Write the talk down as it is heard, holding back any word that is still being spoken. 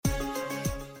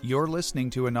You're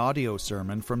listening to an audio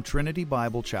sermon from Trinity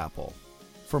Bible Chapel.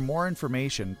 For more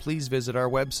information, please visit our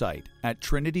website at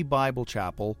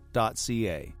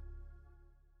trinitybiblechapel.ca.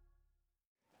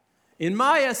 In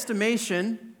my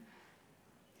estimation,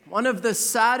 one of the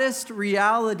saddest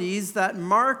realities that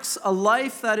marks a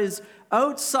life that is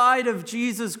outside of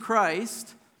Jesus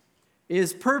Christ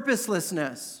is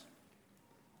purposelessness.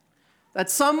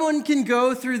 That someone can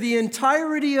go through the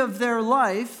entirety of their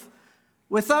life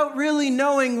without really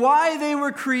knowing why they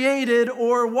were created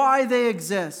or why they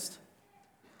exist.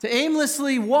 To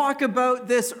aimlessly walk about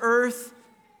this earth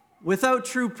without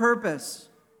true purpose.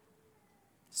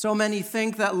 So many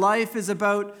think that life is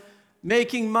about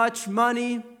making much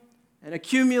money and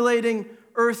accumulating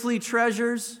earthly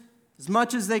treasures as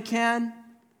much as they can.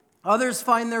 Others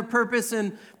find their purpose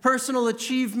in personal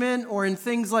achievement or in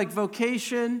things like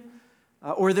vocation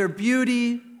or their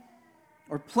beauty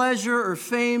or pleasure or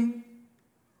fame.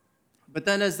 But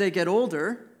then as they get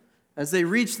older, as they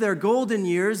reach their golden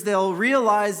years, they'll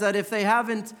realize that if they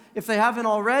haven't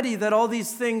already, that all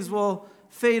these things will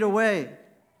fade away.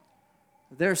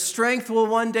 Their strength will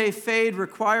one day fade,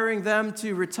 requiring them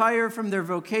to retire from their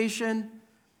vocation.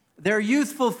 Their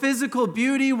youthful physical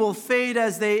beauty will fade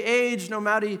as they age, no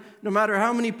matter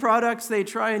how many products they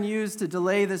try and use to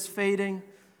delay this fading.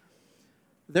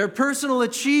 Their personal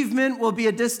achievement will be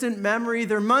a distant memory.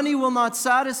 Their money will not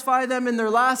satisfy them in their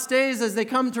last days as they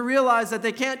come to realize that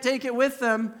they can't take it with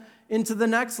them into the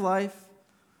next life.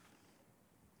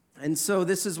 And so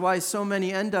this is why so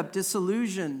many end up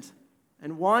disillusioned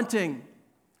and wanting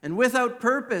and without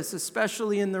purpose,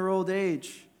 especially in their old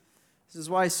age. This is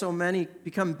why so many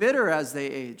become bitter as they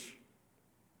age,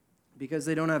 because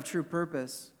they don't have true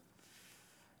purpose.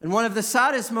 And one of the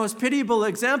saddest, most pitiable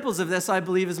examples of this, I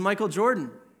believe, is Michael Jordan.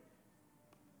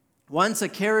 Once a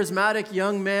charismatic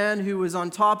young man who was on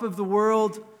top of the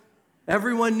world.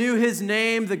 Everyone knew his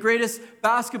name, the greatest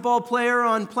basketball player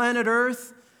on planet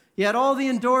Earth. He had all the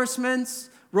endorsements,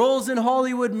 roles in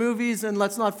Hollywood movies, and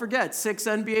let's not forget, 6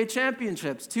 NBA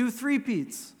championships, 2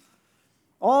 three-peats.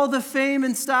 All the fame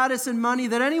and status and money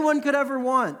that anyone could ever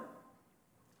want.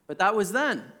 But that was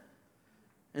then.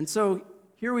 And so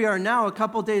here we are now, a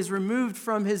couple days removed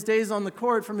from his days on the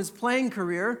court, from his playing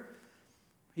career.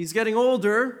 He's getting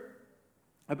older,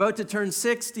 about to turn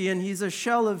 60, and he's a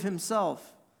shell of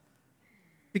himself.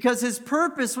 Because his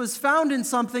purpose was found in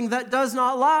something that does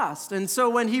not last. And so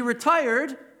when he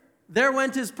retired, there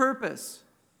went his purpose.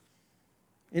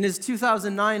 In his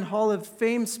 2009 Hall of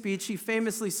Fame speech, he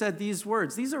famously said these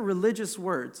words. These are religious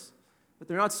words, but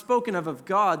they're not spoken of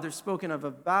God, they're spoken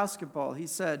of basketball. He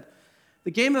said,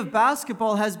 "The game of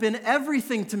basketball has been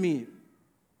everything to me,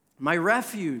 my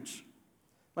refuge,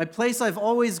 my place I've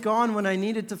always gone when I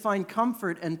needed to find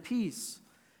comfort and peace.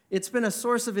 It's been a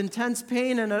source of intense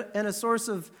pain and a source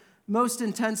of most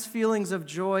intense feelings of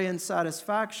joy and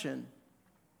satisfaction."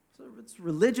 So it's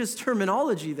religious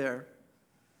terminology there.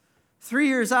 3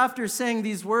 years after saying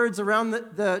these words, around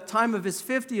the time of his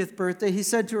 50th birthday, he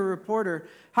said to a reporter,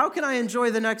 "How can I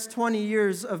enjoy the next 20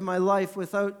 years of my life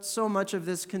without so much of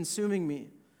this consuming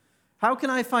me? How can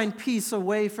I find peace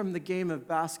away from the game of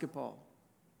basketball?"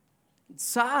 It's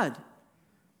sad.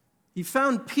 He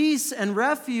found peace and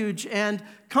refuge and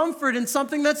comfort in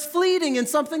something that's fleeting, in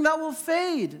something that will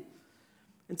fade,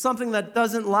 in something that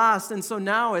doesn't last. And so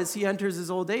now, as he enters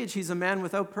his old age, he's a man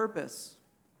without purpose.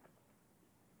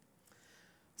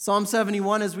 Psalm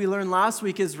 71, as we learned last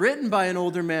week, is written by an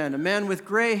older man, a man with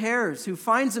gray hairs who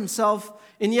finds himself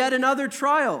in yet another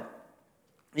trial.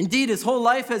 Indeed, his whole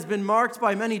life has been marked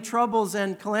by many troubles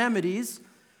and calamities.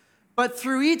 But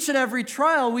through each and every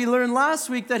trial, we learned last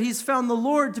week that he's found the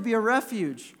Lord to be a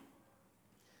refuge.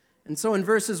 And so in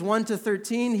verses 1 to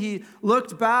 13, he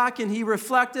looked back and he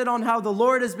reflected on how the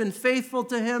Lord has been faithful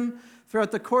to him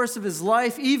throughout the course of his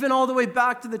life, even all the way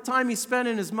back to the time he spent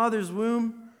in his mother's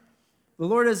womb. The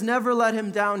Lord has never let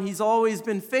him down. He's always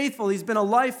been faithful. He's been a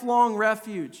lifelong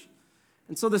refuge.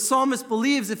 And so the psalmist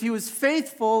believes if he was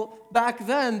faithful back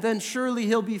then surely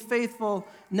he'll be faithful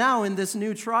now in this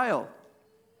new trial.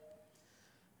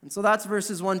 And so that's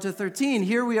verses 1 to 13.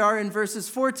 Here we are in verses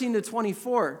 14 to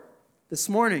 24 this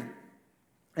morning.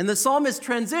 And the psalmist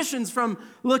transitions from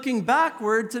looking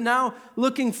backward to now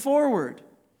looking forward.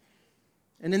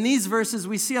 And in these verses,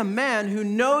 we see a man who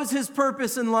knows his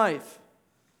purpose in life.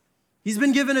 He's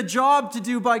been given a job to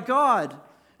do by God.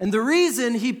 And the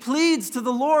reason he pleads to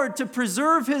the Lord to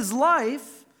preserve his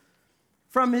life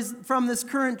from this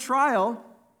current trial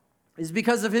is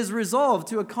because of his resolve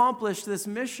to accomplish this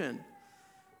mission,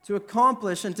 to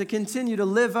accomplish and to continue to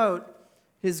live out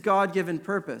his God-given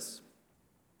purpose.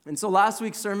 And so last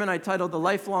week's sermon I titled The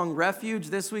Lifelong Refuge.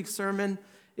 This week's sermon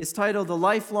is titled A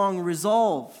Lifelong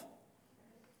Resolve.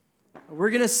 We're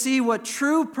going to see what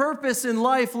true purpose in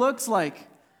life looks like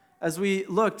as we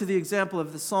look to the example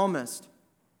of the psalmist.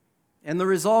 And the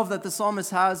resolve that the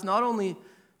psalmist has not only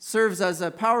serves as a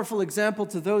powerful example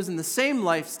to those in the same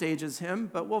life stage as him,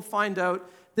 but we'll find out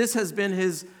this has been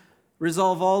his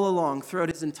resolve all along throughout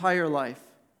his entire life.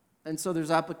 And so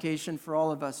there's application for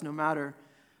all of us, no matter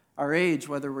our age,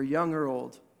 whether we're young or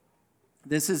old.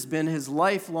 This has been his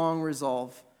lifelong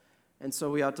resolve, and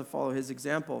so we ought to follow his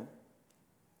example.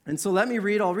 And so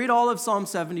I'll read all of Psalm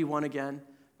 71 again,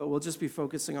 but we'll just be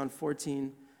focusing on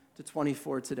 14 to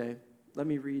 24 today. Let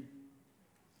me read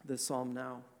this psalm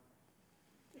now.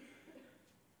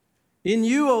 In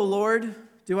you, O Lord,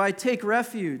 do I take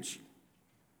refuge.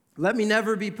 Let me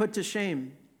never be put to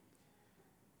shame.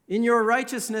 In your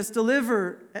righteousness,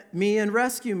 deliver me and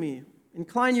rescue me.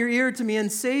 Incline your ear to me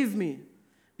and save me.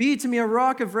 Be to me a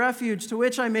rock of refuge to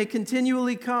which I may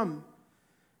continually come.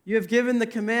 You have given the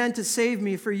command to save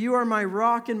me, for you are my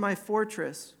rock and my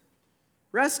fortress.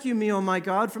 Rescue me, O my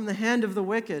God, from the hand of the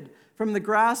wicked, from the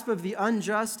grasp of the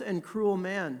unjust and cruel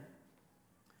man.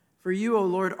 For you, O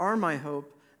Lord, are my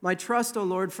hope, my trust, O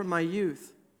Lord, from my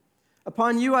youth.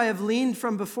 Upon you I have leaned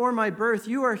from before my birth.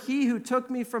 You are he who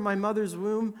took me from my mother's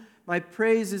womb. My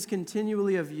praise is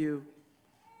continually of you.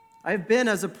 I have been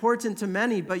as a portent to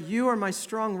many, but you are my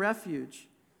strong refuge.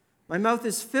 My mouth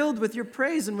is filled with your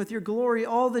praise and with your glory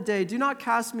all the day. Do not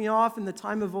cast me off in the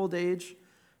time of old age.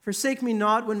 Forsake me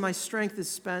not when my strength is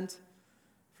spent.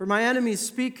 For my enemies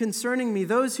speak concerning me.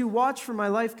 Those who watch for my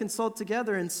life consult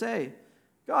together and say,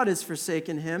 God has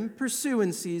forsaken him. Pursue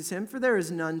and seize him, for there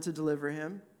is none to deliver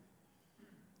him.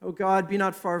 O God, be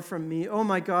not far from me. O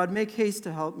my God, make haste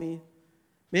to help me.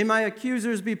 May my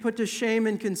accusers be put to shame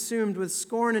and consumed. With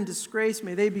scorn and disgrace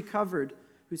may they be covered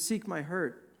who seek my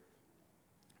hurt.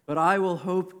 But I will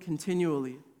hope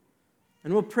continually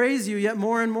and will praise you yet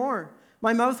more and more.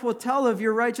 My mouth will tell of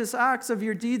your righteous acts, of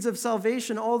your deeds of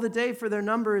salvation all the day, for their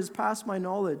number is past my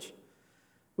knowledge.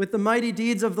 With the mighty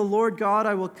deeds of the Lord God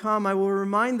I will come. I will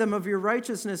remind them of your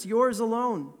righteousness, yours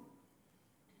alone.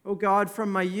 O God,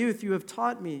 from my youth you have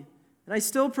taught me, and I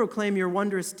still proclaim your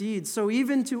wondrous deeds. So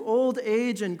even to old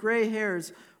age and gray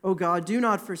hairs, O God, do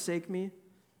not forsake me,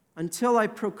 until I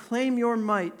proclaim your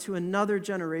might to another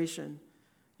generation,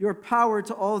 your power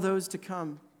to all those to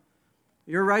come.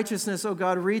 Your righteousness, O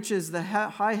God, reaches the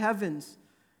high heavens.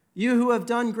 You who have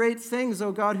done great things,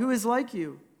 O God, who is like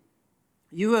you?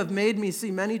 You who have made me see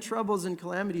many troubles and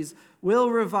calamities will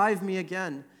revive me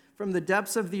again. From the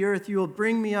depths of the earth you will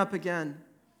bring me up again.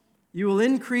 You will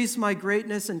increase my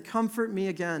greatness and comfort me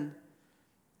again.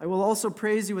 I will also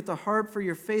praise you with the harp for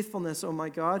your faithfulness, O my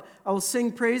God. I will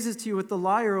sing praises to you with the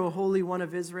lyre, O Holy One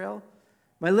of Israel.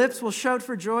 My lips will shout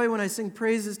for joy when I sing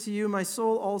praises to you, my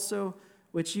soul also,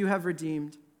 which you have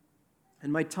redeemed.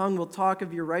 And my tongue will talk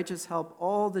of your righteous help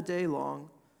all the day long,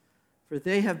 for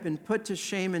they have been put to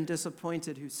shame and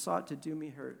disappointed who sought to do me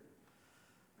hurt.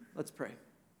 Let's pray.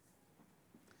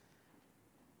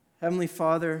 Heavenly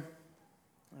Father,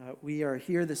 we are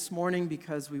here this morning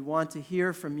because we want to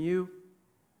hear from you.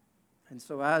 And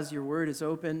so as your word is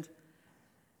opened,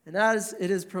 and as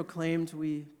it is proclaimed,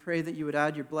 we pray that you would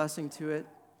add your blessing to it,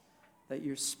 that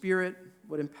your Spirit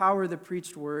would empower the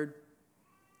preached word.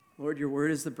 Lord, your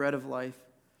word is the bread of life.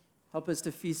 Help us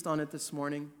to feast on it this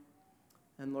morning.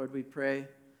 And Lord, we pray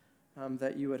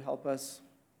that you would help us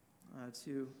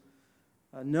to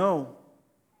know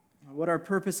what our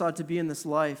purpose ought to be in this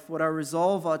life, what our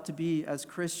resolve ought to be as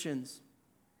Christians.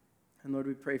 And Lord,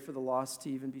 we pray for the lost to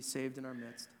even be saved in our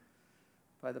midst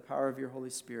by the power of your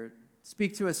Holy Spirit.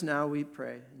 Speak to us now, we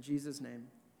pray. In Jesus' name,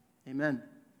 amen.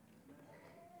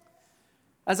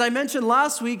 As I mentioned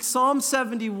last week, Psalm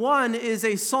 71 is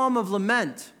a psalm of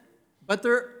lament, but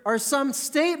there are some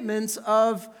statements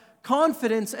of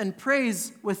confidence and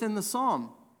praise within the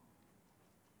psalm.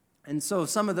 And so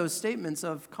some of those statements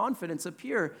of confidence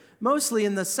appear mostly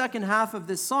in the second half of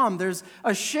this psalm. There's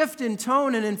a shift in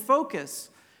tone and in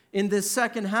focus in this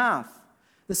second half.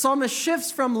 The psalmist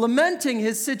shifts from lamenting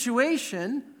his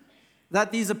situation,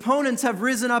 that these opponents have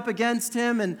risen up against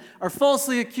him and are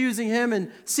falsely accusing him and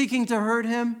seeking to hurt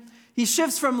him. He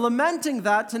shifts from lamenting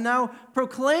that to now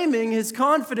proclaiming his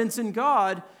confidence in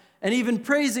God and even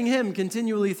praising him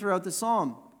continually throughout the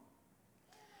psalm.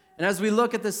 And as we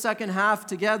look at the second half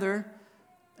together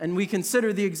and we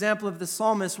consider the example of the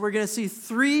psalmist, we're going to see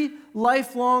 3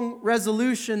 lifelong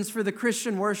resolutions for the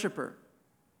Christian worshiper.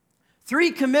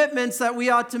 3 commitments that we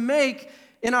ought to make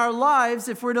in our lives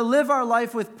if we're to live our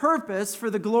life with purpose for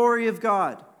the glory of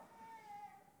God.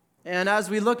 And as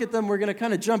we look at them, we're going to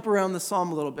kind of jump around the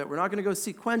psalm a little bit. We're not going to go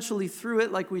sequentially through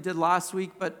it like we did last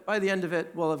week, but by the end of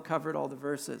it, we'll have covered all the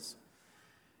verses.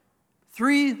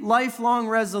 3 lifelong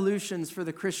resolutions for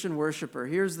the Christian worshiper.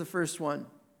 Here's the first one.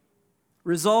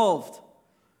 Resolved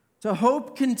to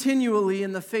hope continually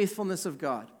in the faithfulness of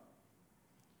God.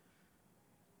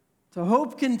 To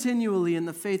hope continually in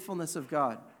the faithfulness of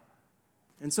God.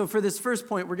 And so for this first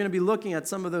point, we're going to be looking at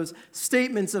some of those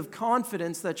statements of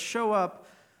confidence that show up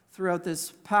throughout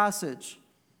this passage.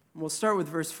 And we'll start with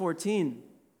verse 14.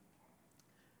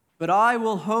 But I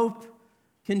will hope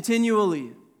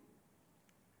continually.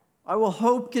 I will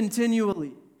hope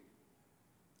continually.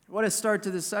 What a start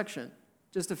to this section.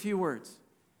 Just a few words.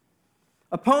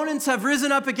 Opponents have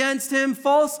risen up against him.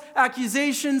 False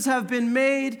accusations have been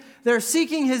made. They're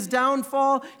seeking his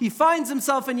downfall. He finds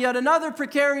himself in yet another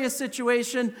precarious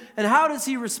situation. And how does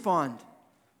he respond?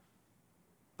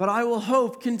 But I will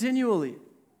hope continually.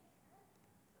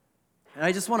 And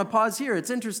I just want to pause here. It's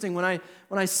interesting. When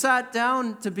I sat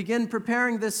down to begin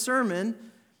preparing this sermon,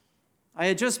 I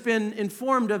had just been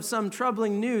informed of some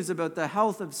troubling news about the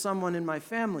health of someone in my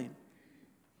family.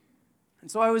 And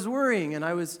so I was worrying, and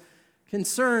I was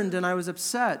concerned, and I was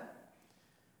upset.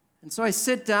 And so I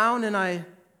sit down, and I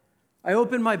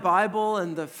open my Bible,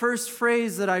 and the first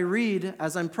phrase that I read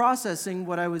as I'm processing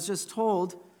what I was just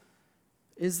told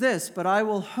is this: but I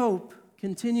will hope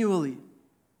continually.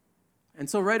 And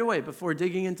so right away, before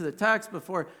digging into the text,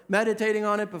 before meditating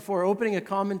on it, before opening a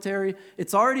commentary,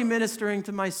 it's already ministering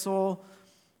to my soul.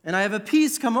 And I have a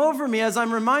peace come over me as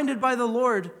I'm reminded by the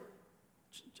Lord,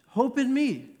 hope in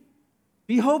me.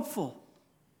 Be hopeful.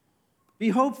 Be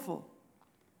hopeful.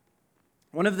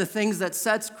 One of the things that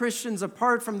sets Christians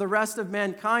apart from the rest of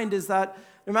mankind is that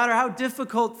no matter how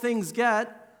difficult things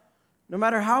get, no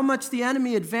matter how much the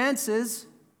enemy advances,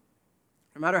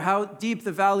 no matter how deep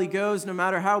the valley goes, no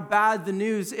matter how bad the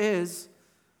news is,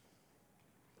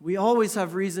 we always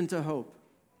have reason to hope.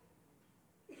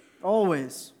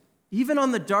 Always. Even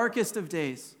on the darkest of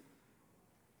days.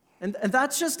 And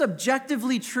that's just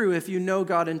objectively true if you know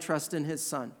God and trust in his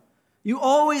Son. You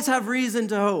always have reason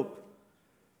to hope.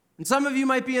 And some of you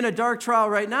might be in a dark trial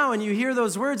right now, and you hear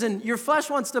those words, and your flesh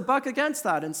wants to buck against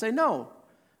that and say, no,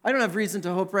 I don't have reason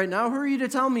to hope right now. Who are you to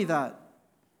tell me that?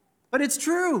 But it's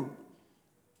true.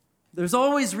 There's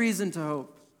always reason to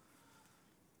hope.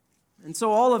 And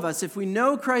so all of us, if we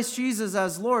know Christ Jesus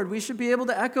as Lord, we should be able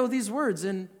to echo these words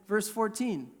in verse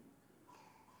 14.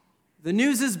 The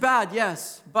news is bad,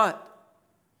 yes, but.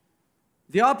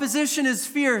 The opposition is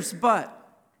fierce, but.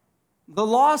 The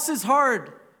loss is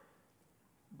hard,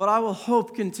 but I will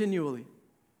hope continually.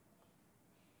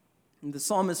 And the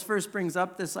psalmist first brings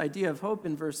up this idea of hope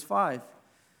in verse 5.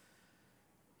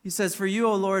 He says, for you,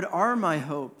 O Lord, are my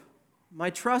hope. My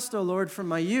trust, O Lord, from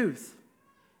my youth.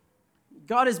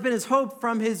 God has been his hope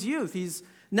from his youth. He's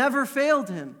never failed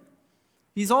him.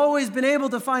 He's always been able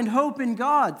to find hope in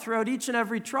God throughout each and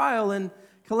every trial and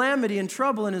calamity and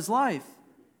trouble in his life.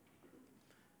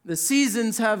 The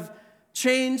seasons have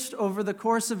changed over the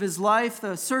course of his life.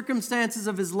 The circumstances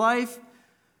of his life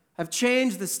have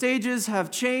changed. The stages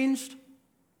have changed.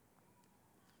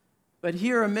 But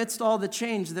here, amidst all the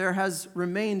change, there has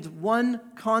remained one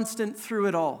constant through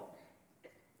it all.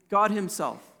 God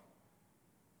himself.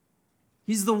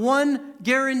 He's the one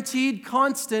guaranteed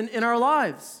constant in our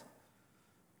lives.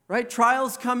 Right?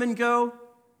 Trials come and go.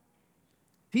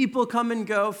 People come and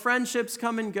go. Friendships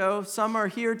come and go. Some are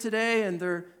here today and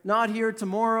they're not here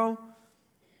tomorrow.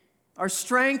 Our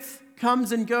strength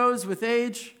comes and goes with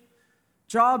age.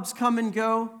 Jobs come and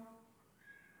go.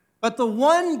 But the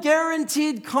one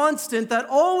guaranteed constant that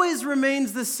always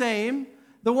remains the same,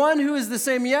 the one who is the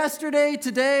same yesterday,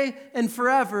 today, and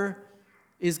forever,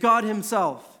 is God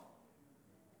himself.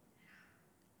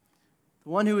 The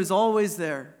one who is always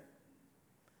there.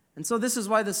 And so this is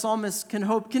why the psalmist can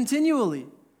hope continually.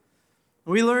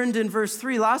 We learned in verse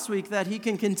 3 last week that he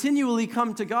can continually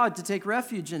come to God to take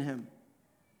refuge in him.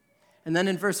 And then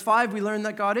in verse 5, we learn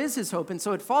that God is his hope. And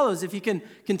so it follows, if he can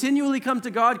continually come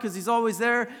to God because he's always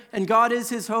there and God is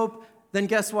his hope, then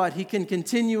guess what? He can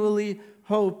continually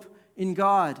hope in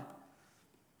God,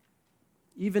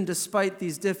 even despite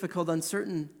these difficult,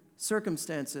 uncertain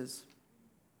circumstances.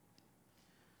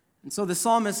 And so the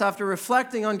psalmist, after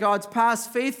reflecting on God's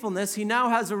past faithfulness, he now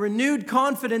has a renewed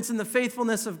confidence in the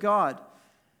faithfulness of God.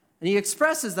 And he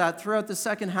expresses that throughout the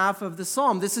second half of the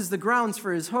psalm. This is the grounds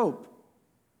for his hope.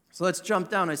 So let's jump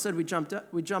down. I said we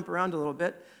jump around a little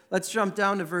bit. Let's jump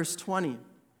down to verse 20.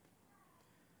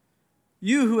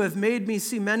 You who have made me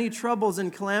see many troubles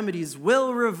and calamities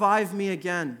will revive me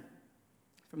again.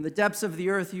 From the depths of the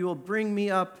earth you will bring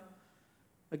me up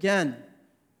again.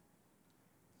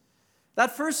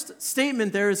 That first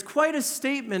statement there is quite a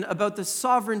statement about the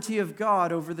sovereignty of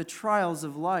God over the trials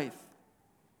of life.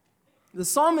 The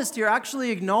psalmist here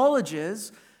actually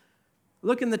acknowledges,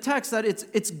 look in the text, that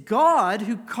it's God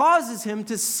who causes him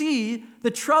to see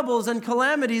the troubles and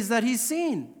calamities that he's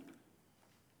seen.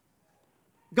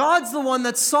 God's the one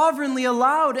that sovereignly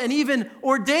allowed and even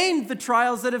ordained the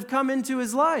trials that have come into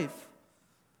his life.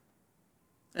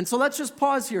 And so let's just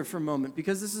pause here for a moment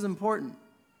because this is important.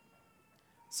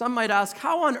 Some might ask,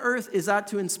 how on earth is that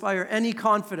to inspire any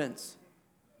confidence?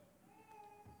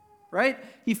 Right?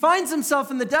 He finds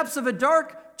himself in the depths of a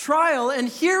dark trial, and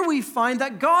here we find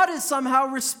that God is somehow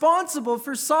responsible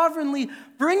for sovereignly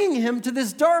bringing him to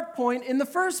this dark point in the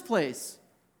first place.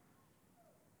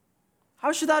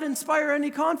 How should that inspire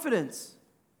any confidence?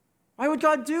 Why would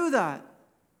God do that?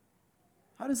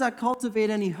 How does that cultivate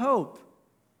any hope?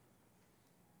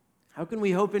 How can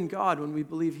we hope in God when we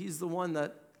believe he's the one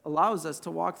that allows us to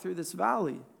walk through this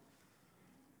valley?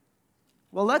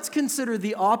 Well, let's consider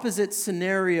the opposite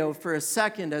scenario for a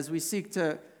second as we seek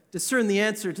to discern the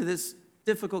answer to this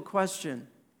difficult question.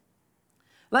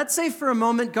 Let's say for a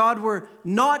moment God were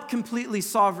not completely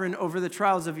sovereign over the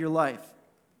trials of your life.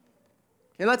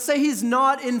 Okay, let's say he's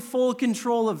not in full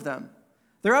control of them.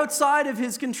 They're outside of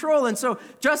his control. And so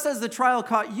just as the trial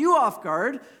caught you off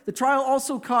guard, the trial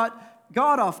also caught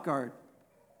God off guard.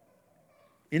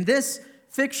 In this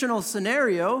fictional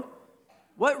scenario,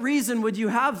 what reason would you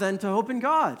have then to hope in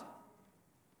God?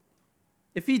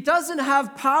 If he doesn't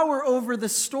have power over the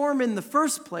storm in the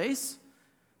first place,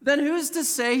 then who's to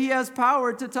say he has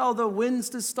power to tell the winds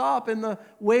to stop and the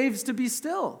waves to be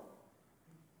still?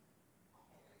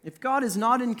 If God is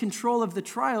not in control of the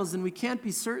trials, then we can't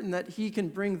be certain that he can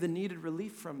bring the needed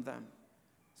relief from them.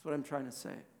 That's what I'm trying to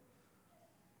say.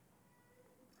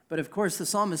 But of course, the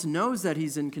psalmist knows that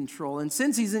he's in control. And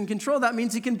since he's in control, that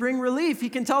means he can bring relief. He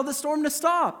can tell the storm to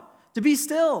stop, to be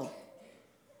still.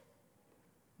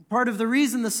 Part of the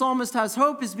reason the psalmist has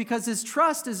hope is because his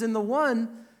trust is in the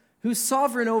one who's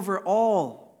sovereign over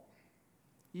all,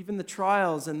 even the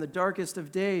trials and the darkest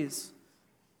of days.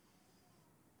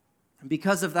 And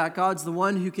because of that, God's the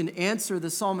one who can answer the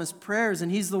psalmist's prayers,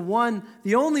 and he's the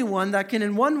only one that can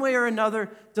in one way or another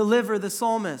deliver the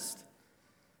psalmist.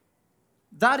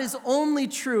 That is only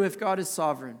true if God is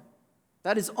sovereign.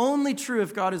 That is only true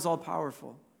if God is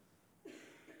all-powerful.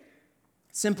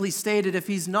 Simply stated, if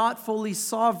he's not fully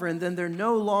sovereign, then there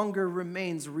no longer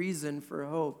remains reason for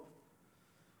hope.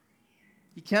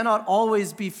 He cannot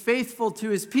always be faithful to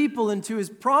his people and to his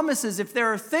promises if there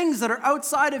are things that are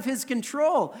outside of his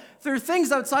control. If there are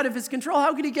things outside of his control,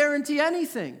 how could he guarantee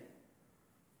anything?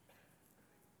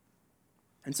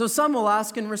 And so some will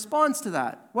ask in response to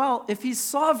that, well, if he's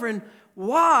sovereign,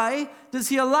 why does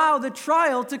he allow the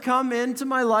trial to come into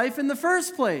my life in the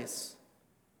first place?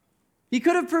 He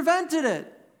could have prevented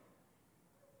it.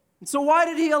 And so why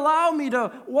did he allow me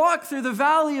to walk through the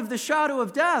valley of the shadow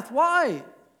of death? Why?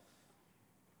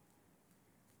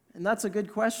 And that's a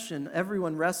good question.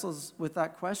 Everyone wrestles with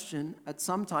that question at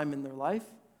some time in their life.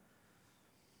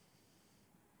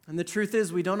 And the truth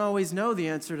is, we don't always know the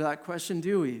answer to that question,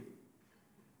 do we?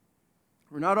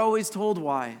 We're not always told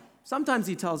why. Sometimes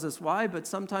he tells us why, but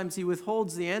sometimes he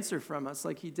withholds the answer from us,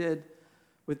 like he did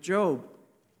with Job.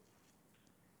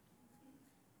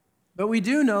 But we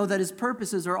do know that his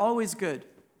purposes are always good.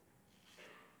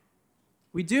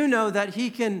 We do know that he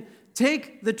can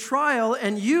take the trial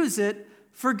and use it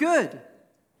for good.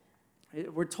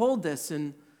 We're told this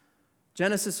in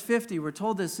Genesis 50. We're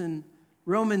told this in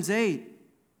Romans 8.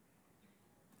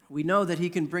 We know that he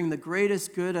can bring the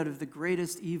greatest good out of the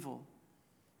greatest evil,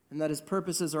 and that his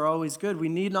purposes are always good. We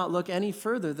need not look any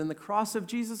further than the cross of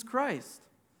Jesus Christ,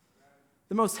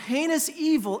 the most heinous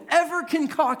evil ever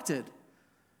concocted.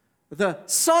 The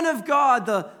Son of God,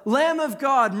 the Lamb of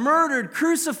God, murdered,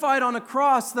 crucified on a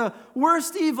cross, the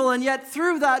worst evil, and yet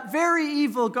through that very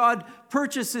evil, God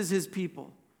purchases his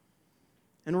people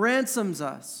and ransoms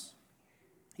us.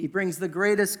 He brings the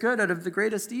greatest good out of the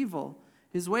greatest evil.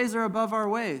 His ways are above our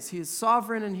ways. He is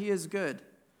sovereign and he is good.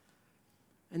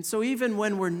 And so even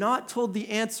when we're not told the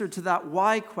answer to that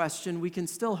why question, we can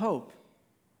still hope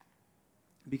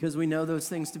because we know those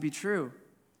things to be true.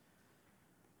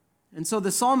 And so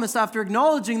the psalmist, after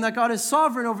acknowledging that God is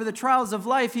sovereign over the trials of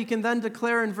life, he can then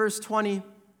declare in verse 20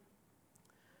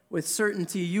 with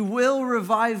certainty, "You will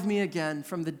revive me again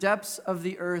from the depths of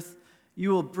the earth.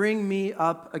 You will bring me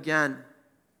up again."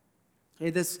 Okay,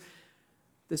 this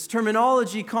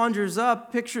terminology conjures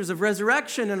up pictures of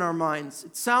resurrection in our minds.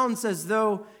 It sounds as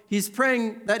though he's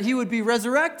praying that he would be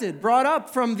resurrected, brought up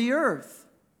from the earth.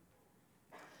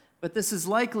 But this is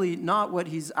likely not what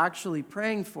he's actually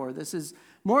praying for. This is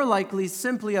more likely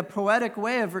simply a poetic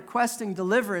way of requesting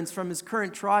deliverance from his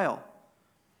current trial.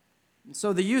 And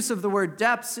so the use of the word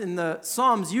depths in the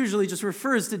Psalms usually just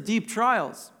refers to deep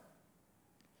trials.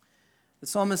 The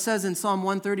psalmist says in Psalm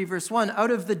 130, verse 1, "Out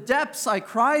of the depths I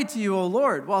cry to you, O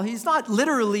Lord." Well, he's not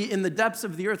literally in the depths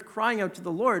of the earth crying out to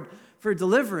the Lord for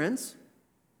deliverance.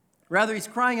 Rather, he's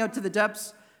crying out to the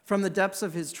depths from the depths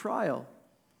of his trial.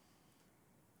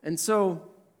 And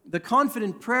so the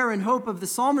confident prayer and hope of the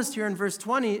psalmist here in verse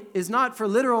 20 is not for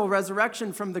literal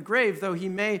resurrection from the grave, though he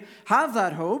may have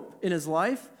that hope in his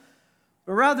life,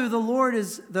 but rather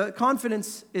the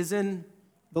confidence is in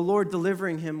the Lord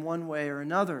delivering him one way or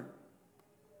another.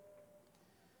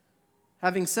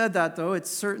 Having said that, though,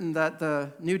 it's certain that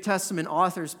the New Testament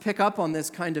authors pick up on this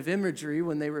kind of imagery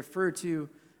when they refer to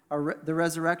the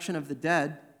resurrection of the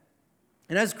dead.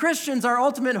 And as Christians, our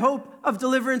ultimate hope of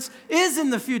deliverance is in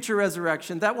the future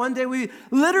resurrection, that one day we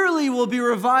literally will be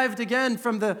revived again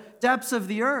from the depths of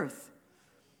the earth.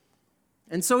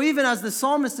 And so even as the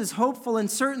psalmist is hopeful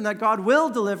and certain that God will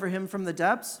deliver him from the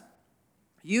depths,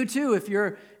 you too, if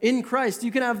you're in Christ,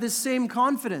 you can have this same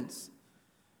confidence.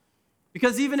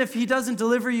 Because even if he doesn't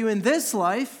deliver you in this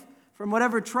life, from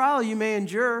whatever trial you may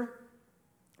endure,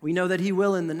 we know that he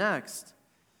will in the next.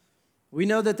 We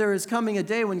know that there is coming a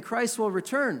day when Christ will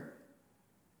return.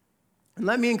 And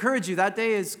let me encourage you, that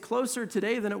day is closer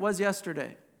today than it was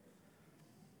yesterday.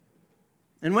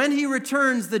 And when he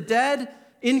returns, the dead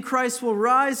in Christ will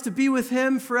rise to be with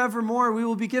him forevermore. We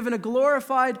will be given a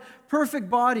glorified, perfect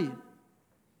body.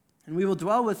 And we will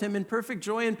dwell with him in perfect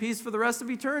joy and peace for the rest of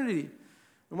eternity.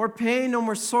 No more pain, no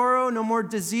more sorrow, no more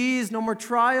disease, no more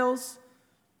trials.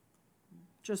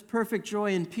 Just perfect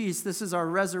joy and peace. This is our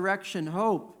resurrection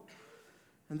hope.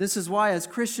 And this is why as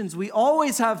Christians we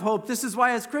always have hope. This is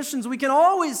why as Christians we can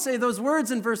always say those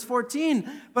words in verse 14,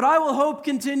 "But I will hope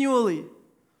continually."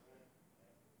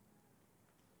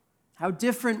 How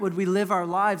different would we live our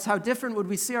lives? How different would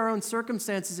we see our own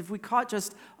circumstances if we caught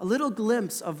just a little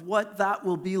glimpse of what that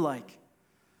will be like?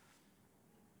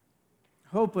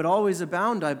 Hope would always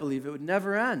abound, I believe. It would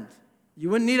never end. You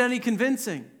wouldn't need any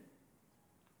convincing.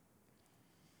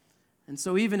 And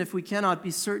so even if we cannot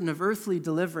be certain of earthly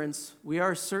deliverance, we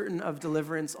are certain of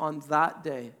deliverance on that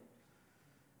day.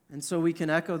 And so we can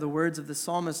echo the words of the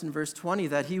psalmist in verse 20,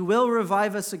 that he will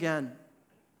revive us again,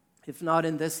 if not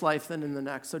in this life, then in the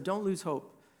next. So don't lose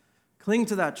hope. Cling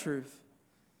to that truth.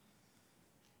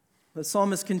 The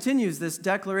psalmist continues this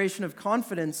declaration of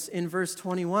confidence in verse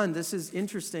 21. This is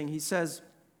interesting. He says,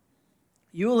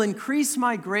 "You will increase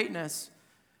my greatness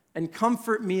and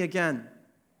comfort me again."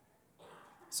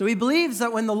 So he believes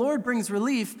that when the Lord brings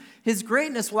relief, his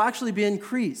greatness will actually be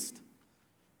increased.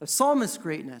 The psalmist's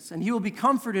greatness, and he will be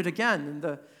comforted again. And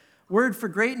the word for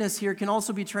greatness here can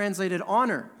also be translated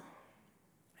honor.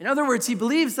 In other words, he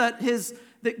believes that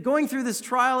going through this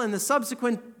trial and the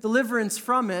subsequent deliverance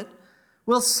from it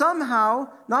will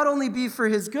somehow not only be for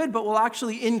his good, but will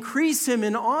actually increase him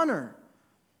in honor.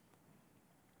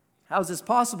 How is this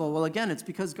possible? Well, again, it's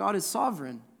because God is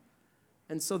sovereign.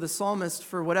 And so the psalmist,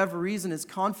 for whatever reason, is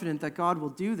confident that God will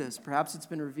do this. Perhaps it's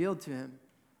been revealed to him.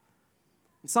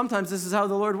 And sometimes this is how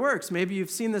the Lord works. Maybe you've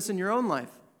seen this in your own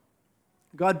life.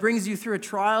 God brings you through a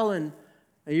trial and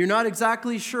you're not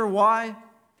exactly sure why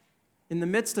in the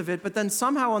midst of it, but then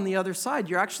somehow on the other side,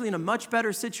 you're actually in a much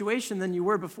better situation than you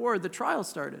were before the trial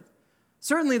started.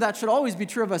 Certainly that should always be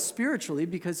true of us spiritually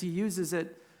because he uses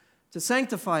it to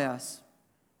sanctify us.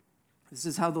 This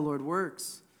is how the Lord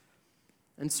works.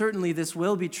 And certainly this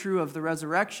will be true of the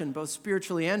resurrection, both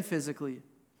spiritually and physically.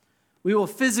 We will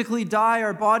physically die,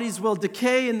 our bodies will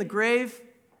decay in the grave,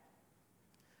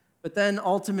 but then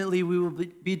ultimately we will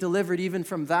be delivered even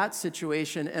from that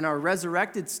situation, and our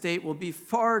resurrected state will be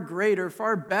far greater,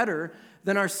 far better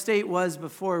than our state was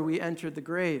before we entered the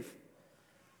grave.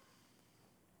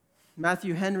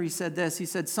 Matthew Henry said this. He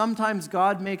said, "Sometimes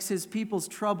God makes his people's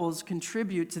troubles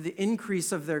contribute to the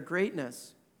increase of their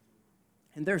greatness,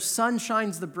 and their sun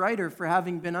shines the brighter for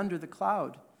having been under the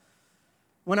cloud.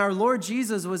 When our Lord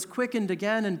Jesus was quickened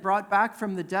again and brought back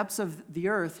from the depths of the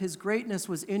earth, his greatness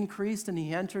was increased and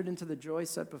he entered into the joy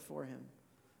set before him."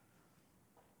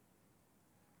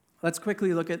 Let's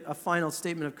quickly look at a final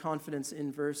statement of confidence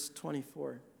in verse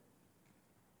 24.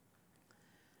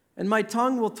 "And my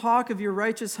tongue will talk of your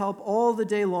righteous help all the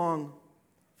day long,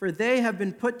 for they have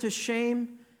been put to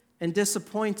shame and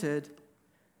disappointed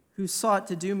who sought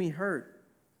to do me hurt."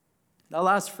 That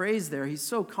last phrase there, he's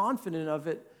so confident of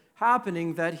it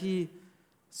happening that he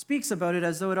speaks about it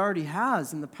as though it already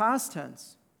has in the past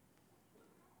tense.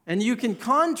 And you can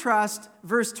contrast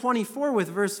verse 24 with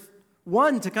verse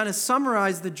 1 to kind of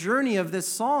summarize the journey of this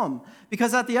psalm.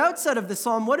 Because at the outset of the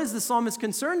psalm, what is the psalmist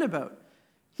concerned about?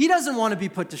 He doesn't want to be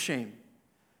put to shame.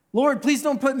 Lord, please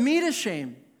don't put me to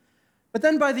shame. But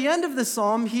then by the end of the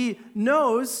psalm, he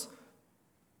knows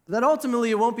that ultimately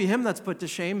it won't be him that's put to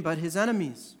shame, but his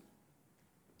enemies.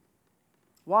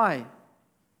 Why?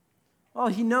 Well,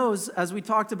 he knows, as we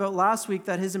talked about last week,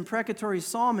 that his imprecatory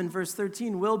psalm in verse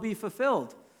 13 will be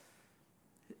fulfilled.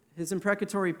 His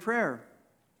imprecatory prayer.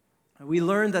 We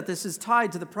learned that this is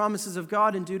tied to the promises of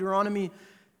God in Deuteronomy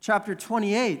chapter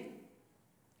 28.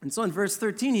 And so in verse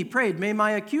 13, he prayed, "May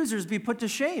my accusers be put to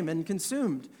shame and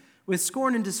consumed. With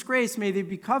scorn and disgrace may they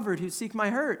be covered who seek my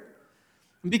hurt."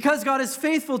 And because God is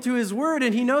faithful to his word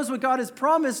and he knows what God has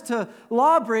promised to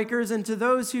lawbreakers and to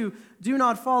those who do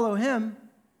not follow him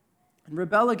and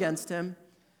rebel against him,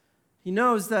 he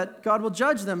knows that God will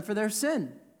judge them for their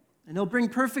sin. And he'll bring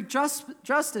perfect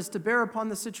justice to bear upon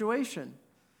the situation.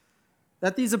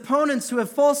 That these opponents who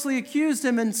have falsely accused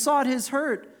him and sought his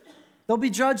hurt, they'll be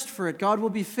judged for it. God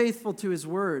will be faithful to his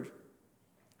word.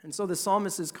 And so the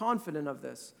psalmist is confident of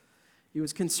this. He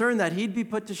was concerned that he'd be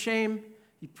put to shame.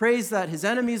 He prays that his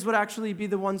enemies would actually be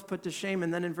the ones put to shame.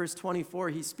 And then in verse 24,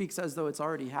 he speaks as though it's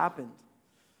already happened.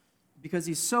 Because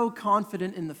he's so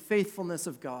confident in the faithfulness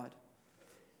of God.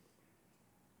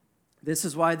 This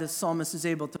is why the psalmist is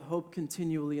able to hope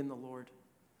continually in the Lord.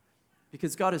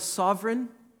 Because God is sovereign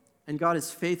and God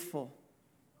is faithful.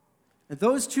 And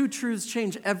those two truths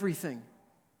change everything.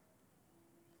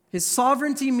 His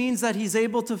sovereignty means that he's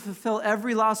able to fulfill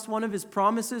every last one of his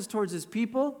promises towards his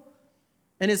people.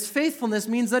 And his faithfulness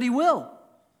means that he will.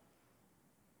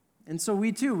 And so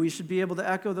we should be able to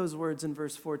echo those words in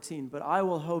verse 14. But I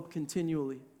will hope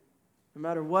continually, no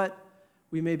matter what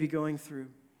we may be going through.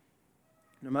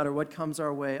 No matter what comes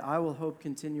our way, I will hope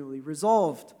continually.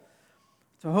 Resolved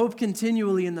to hope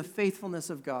continually in the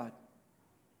faithfulness of God.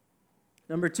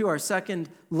 Number 2, our second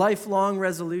lifelong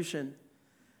resolution.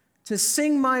 To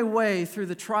sing my way through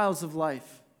the trials of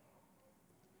life.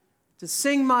 To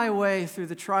sing my way through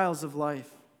the trials of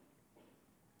life.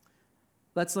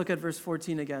 Let's look at verse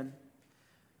 14 again.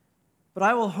 But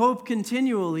I will hope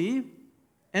continually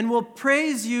and will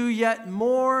praise you yet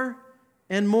more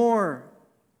and more.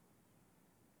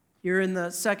 Here in the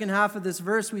second half of this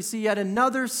verse, we see yet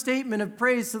another statement of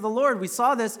praise to the Lord. We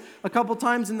saw this a couple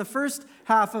times in the first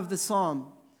half of the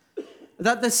psalm.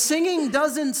 That the singing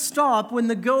doesn't stop when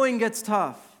the going gets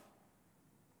tough.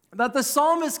 That the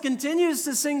psalmist continues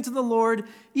to sing to the Lord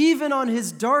even on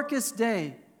his darkest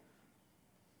day.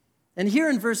 And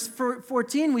here in verse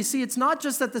 14, we see it's not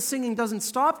just that the singing doesn't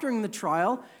stop during the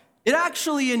trial, it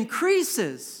actually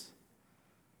increases.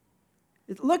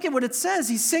 Look at what it says.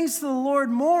 He sings to the Lord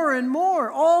more and more,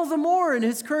 all the more in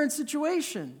his current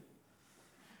situation.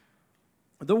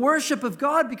 The worship of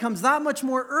God becomes that much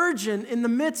more urgent in the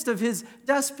midst of his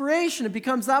desperation. It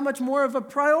becomes that much more of a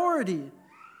priority.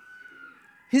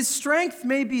 His strength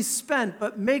may be spent,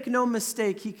 but make no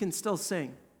mistake, he can still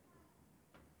sing.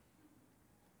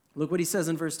 Look what he says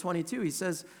in verse 22. He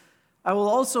says, I will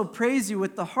also praise you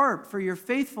with the harp for your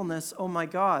faithfulness, O my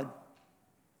God.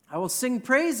 I will sing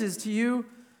praises to you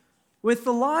with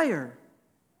the lyre.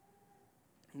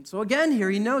 And so again here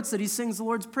he notes that he sings the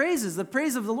Lord's praises. The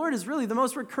praise of the Lord is really the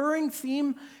most recurring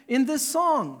theme in this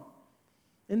song,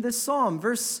 in this psalm.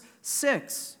 Verse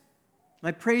 6,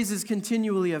 my praise is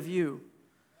continually of you.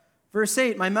 Verse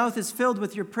 8, my mouth is filled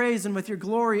with your praise and with your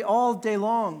glory all day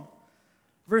long.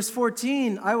 Verse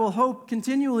 14, I will hope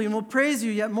continually and will praise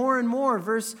you yet more and more.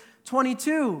 Verse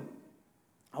 22,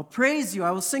 I'll praise you,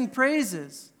 I will sing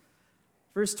praises.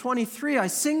 Verse 23, I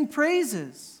sing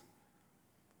praises.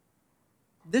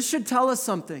 This should tell us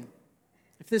something.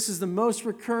 If this is the most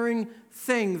recurring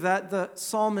thing that the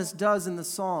psalmist does in the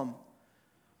psalm.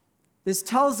 This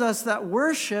tells us that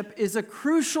worship is a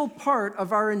crucial part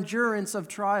of our endurance of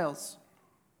trials.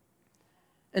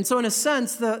 And so in a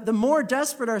sense, the more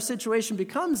desperate our situation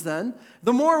becomes then,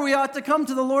 the more we ought to come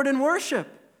to the Lord in worship.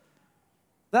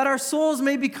 That our souls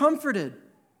may be comforted.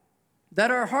 That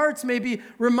our hearts may be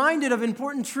reminded of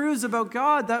important truths about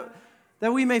God,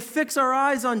 that we may fix our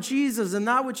eyes on Jesus and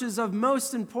that which is of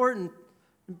most importance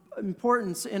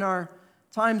in our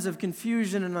times of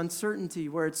confusion and uncertainty,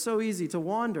 where it's so easy to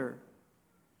wander.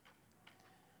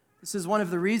 This is one of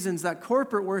the reasons that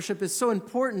corporate worship is so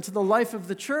important to the life of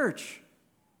the church.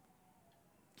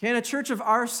 In a church of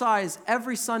our size,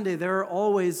 every Sunday there are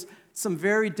always some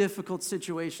very difficult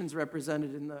situations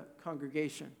represented in the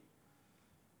congregation.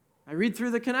 I read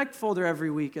through the Connect folder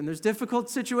every week, and there's difficult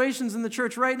situations in the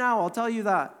church right now, I'll tell you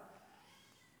that.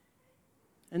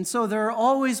 And so there are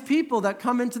always people that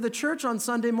come into the church on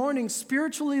Sunday morning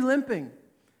spiritually limping,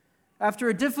 after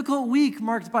a difficult week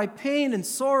marked by pain and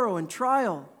sorrow and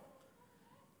trial.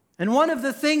 And one of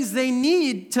the things they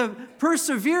need to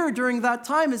persevere during that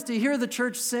time is to hear the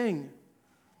church sing.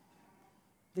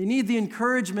 They need the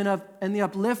encouragement and the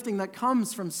uplifting that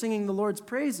comes from singing the Lord's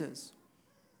praises.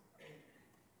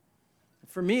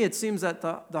 For me, it seems that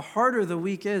the harder the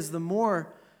week is, the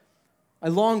more I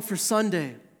long for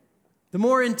Sunday. The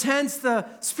more intense the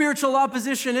spiritual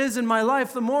opposition is in my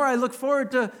life, the more I look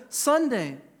forward to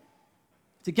Sunday,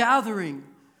 to gathering.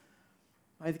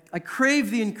 I crave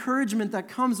the encouragement that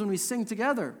comes when we sing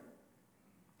together.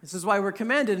 This is why we're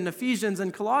commanded in Ephesians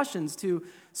and Colossians to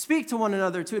speak to one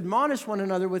another, to admonish one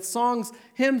another with songs,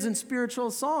 hymns, and spiritual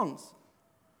songs.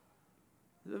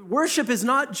 Worship is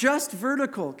not just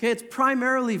vertical, okay? It's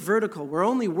primarily vertical. We're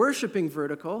only worshiping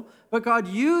vertical, but God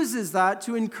uses that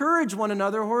to encourage one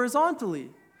another horizontally.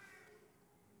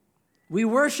 We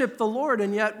worship the Lord,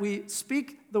 and yet we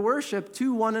speak the worship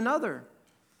to one another.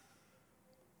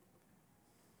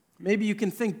 Maybe you can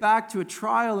think back to a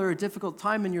trial or a difficult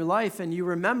time in your life, and you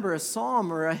remember a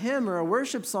psalm or a hymn or a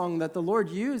worship song that the Lord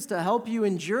used to help you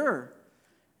endure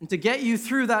and to get you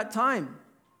through that time.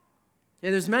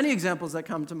 Yeah, there's many examples that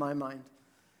come to my mind.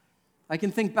 I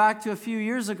can think back to a few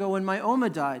years ago when my Oma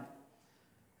died.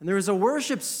 And there was a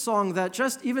worship song that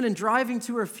just even in driving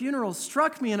to her funeral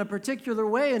struck me in a particular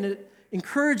way, and it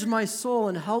encouraged my soul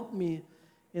and helped me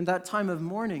in that time of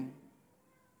mourning.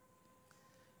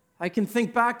 I can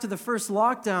think back to the first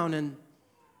lockdown and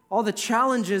all the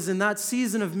challenges in that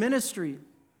season of ministry.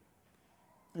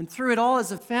 And through it all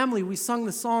as a family, we sung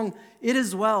the song, "It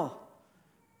Is Well,"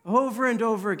 over and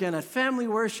over again at family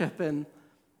worship and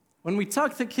when we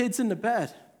tucked the kids into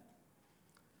bed,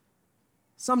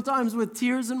 sometimes with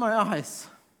tears in my eyes.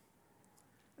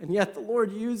 And yet the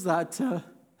Lord used that to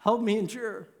help me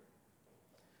endure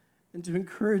and to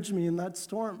encourage me in that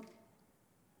storm.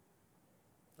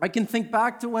 I can think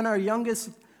back to when our youngest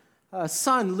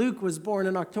son, Luke, was born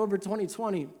in October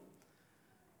 2020.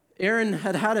 Aaron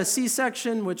had had a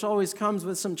C-section, which always comes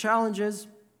with some challenges.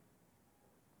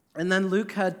 And then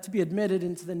Luke had to be admitted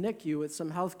into the NICU with some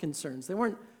health concerns. They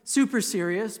weren't super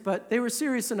serious, but they were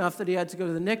serious enough that he had to go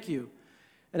to the NICU.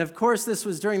 And of course, this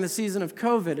was during the season of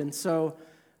COVID, and so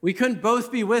we couldn't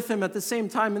both be with him at the same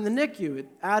time in the NICU. It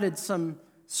added some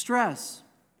stress.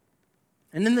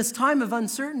 And in this time of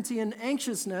uncertainty and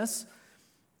anxiousness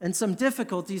and some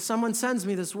difficulty, someone sends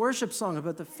me this worship song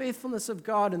about the faithfulness of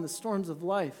God in the storms of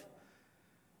life.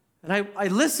 And I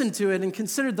listened to it and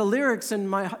considered the lyrics in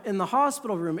the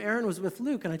hospital room. Aaron was with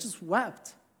Luke, and I just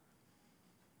wept.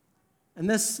 And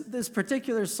this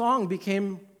particular song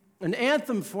became an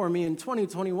anthem for me in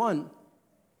 2021.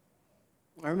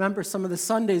 I remember some of the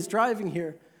Sundays driving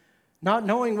here, not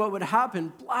knowing what would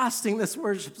happen, blasting this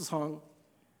worship song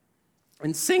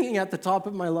and singing at the top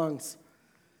of my lungs.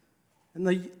 And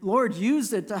the Lord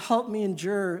used it to help me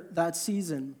endure that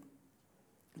season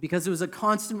because it was a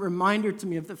constant reminder to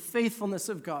me of the faithfulness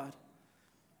of God.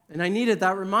 And I needed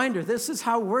that reminder. This is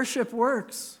how worship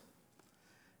works.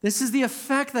 This is the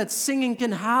effect that singing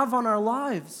can have on our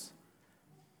lives.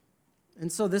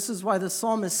 And so this is why the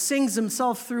psalmist sings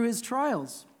himself through his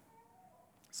trials.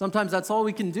 Sometimes that's all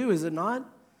we can do, is it not?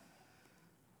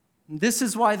 This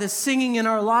is why the singing in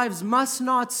our lives must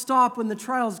not stop when the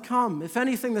trials come. If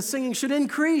anything, the singing should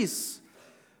increase.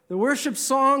 The worship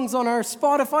songs on our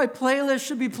Spotify playlist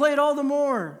should be played all the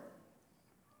more.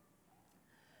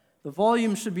 The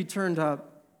volume should be turned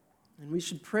up, and we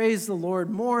should praise the Lord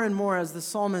more and more as the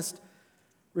psalmist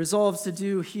resolves to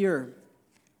do here.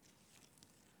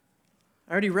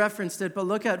 I already referenced it, but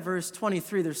look at verse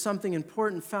 23. There's something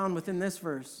important found within this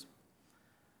verse.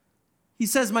 He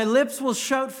says, "My lips will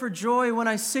shout for joy when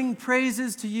I sing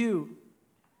praises to you,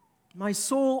 my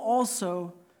soul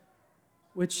also,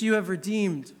 which you have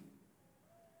redeemed."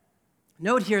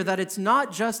 Note here that it's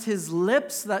not just his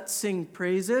lips that sing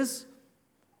praises,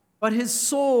 but his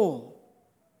soul.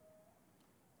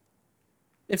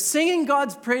 If singing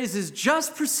God's praises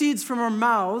just proceeds from our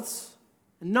mouths,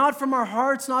 and not from our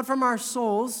hearts, not from our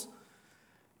souls,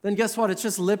 then guess what? It's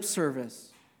just lip service.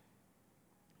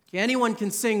 Okay, anyone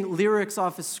can sing lyrics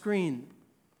off a screen,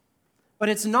 but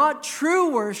it's not true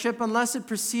worship unless it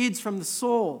proceeds from the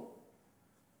soul.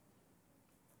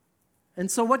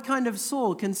 And so what kind of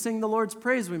soul can sing the Lord's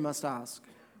praise, we must ask?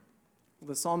 Well,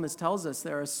 the psalmist tells us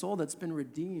there is a soul that's been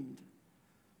redeemed,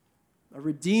 a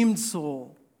redeemed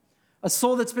soul, a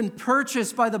soul that's been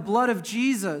purchased by the blood of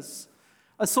Jesus,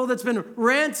 a soul that's been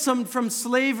ransomed from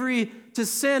slavery to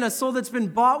sin, a soul that's been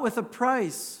bought with a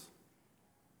price.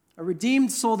 A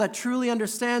redeemed soul that truly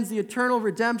understands the eternal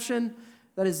redemption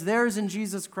that is theirs in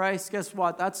Jesus Christ. Guess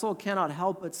what? That soul cannot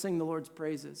help but sing the Lord's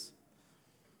praises.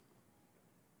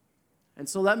 And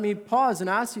so let me pause and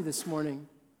ask you this morning,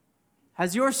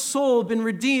 has your soul been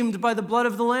redeemed by the blood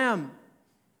of the Lamb?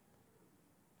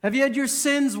 Have you had your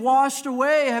sins washed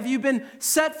away? Have you been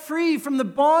set free from the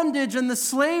bondage and the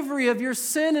slavery of your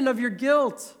sin and of your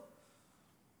guilt?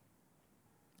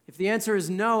 If the answer is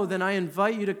no, then I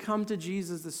invite you to come to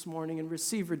Jesus this morning and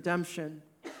receive redemption.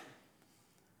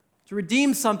 To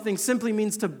redeem something simply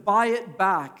means to buy it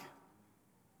back,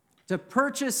 to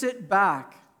purchase it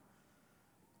back.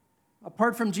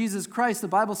 Apart from Jesus Christ, the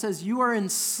Bible says you are in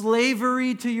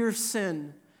slavery to your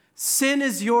sin. Sin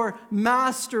is your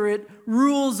master. It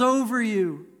rules over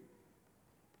you.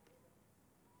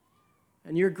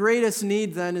 And your greatest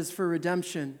need then is for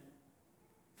redemption,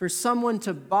 for someone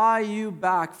to buy you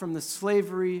back from the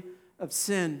slavery of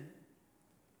sin.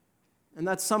 And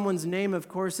that someone's name, of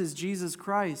course, is Jesus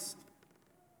Christ.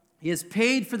 He has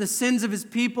paid for the sins of his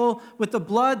people with the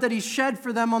blood that he shed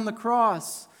for them on the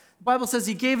cross. The Bible says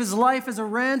he gave his life as a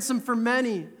ransom for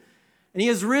many. And he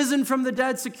has risen from the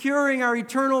dead, securing our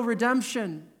eternal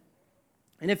redemption.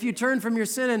 And if you turn from your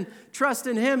sin and trust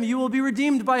in him, you will be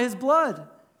redeemed by his blood.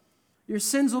 Your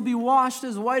sins will be washed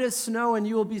as white as snow, and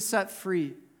you will be set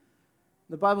free.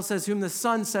 The Bible says, whom the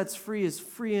Son sets free is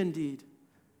free indeed,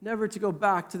 never to go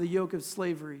back to the yoke of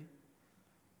slavery.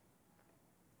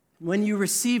 When you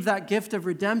receive that gift of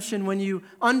redemption, when you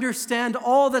understand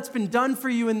all that's been done for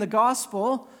you in the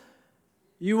gospel,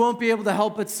 you won't be able to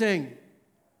help but sing.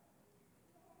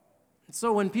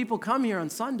 So when people come here on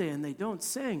Sunday and they don't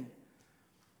sing,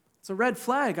 it's a red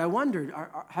flag. I wondered,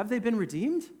 have they been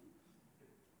redeemed?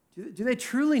 Do they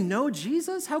truly know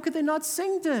Jesus? How could they not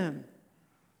sing to him?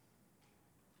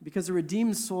 Because a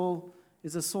redeemed soul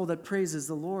is a soul that praises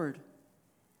the Lord.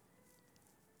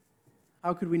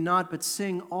 How could we not but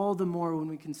sing all the more when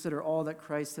we consider all that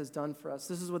Christ has done for us?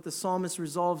 This is what the psalmist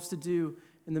resolves to do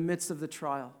in the midst of the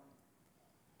trial.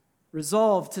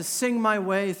 Resolve to sing my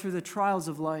way through the trials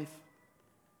of life.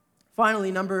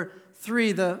 Finally, number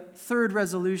 3, the third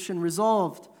resolution,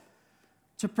 resolved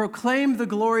to proclaim the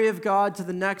glory of God to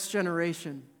the next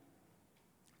generation.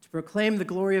 To proclaim the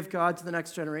glory of God to the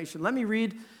next generation. Let me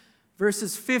read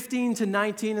verses 15 to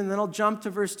 19, and then I'll jump to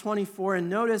verse 24, and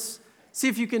notice, see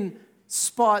if you can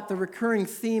spot the recurring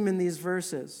theme in these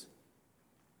verses.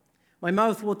 My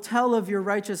mouth will tell of your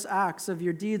righteous acts, of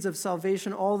your deeds of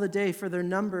salvation all the day, for their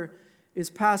number is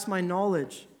past my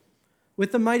knowledge.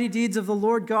 With the mighty deeds of the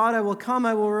Lord God I will come,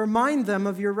 I will remind them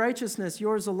of your righteousness,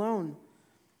 yours alone.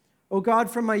 O God,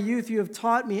 from my youth you have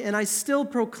taught me, and I still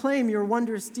proclaim your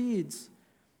wondrous deeds.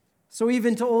 So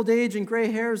even to old age and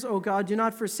gray hairs, O God, do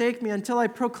not forsake me until I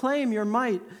proclaim your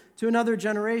might to another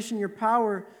generation, your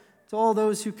power to all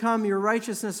those who come. Your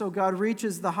righteousness, O God,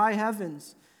 reaches the high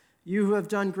heavens. You who have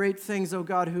done great things, O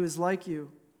God, who is like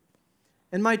you.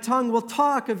 And my tongue will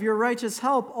talk of your righteous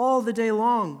help all the day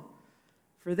long.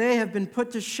 For they have been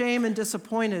put to shame and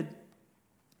disappointed,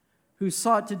 who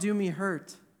sought to do me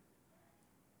hurt.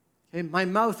 Okay, my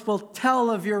mouth will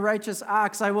tell of your righteous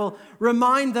acts. I will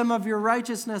remind them of your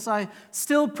righteousness. I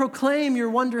still proclaim your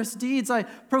wondrous deeds. I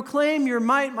proclaim your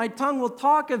might. My tongue will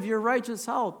talk of your righteous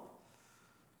help.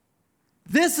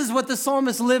 This is what the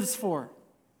psalmist lives for.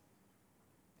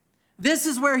 This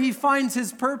is where he finds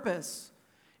his purpose,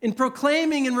 in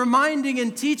proclaiming and reminding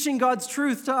and teaching God's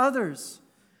truth to others.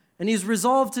 And he's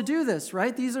resolved to do this,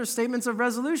 right? These are statements of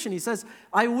resolution. He says,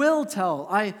 I will tell,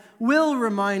 I will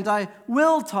remind, I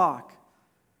will talk.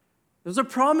 Those are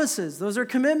promises. Those are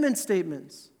commitment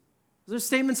statements. Those are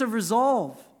statements of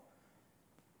resolve.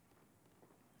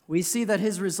 We see that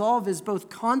his resolve is both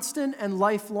constant and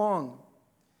lifelong.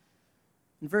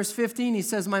 In verse 15, he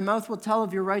says, my mouth will tell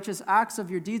of your righteous acts, of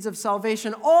your deeds of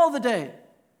salvation all the day.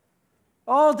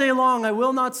 All day long, I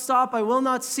will not stop, I will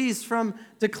not cease from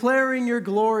declaring your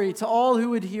glory to all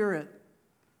who would hear it.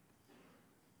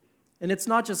 And it's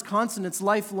not just constant, it's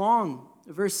lifelong.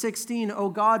 Verse 16, O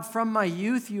God, from my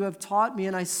youth you have taught me,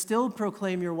 and I still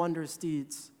proclaim your wondrous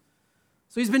deeds.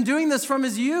 So he's been doing this from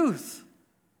his youth.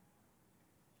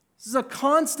 This is a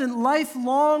constant,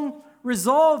 lifelong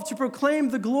resolve to proclaim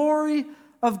the glory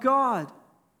of God,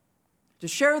 to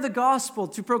share the gospel,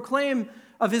 to proclaim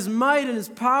of his might and his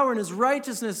power and his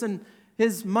righteousness and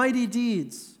his mighty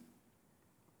deeds.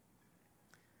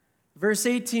 Verse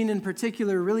 18 in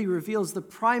particular really reveals the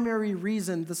primary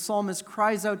reason the psalmist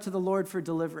cries out to the Lord for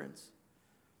deliverance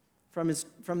from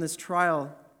this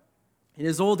trial, in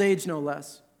his old age no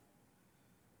less.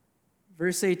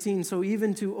 Verse 18, so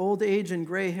even to old age and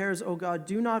gray hairs, O God,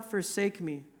 do not forsake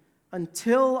me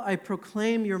until I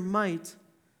proclaim your might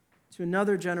to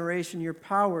another generation, your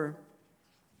power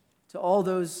to all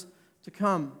those to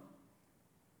come.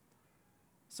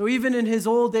 So even in his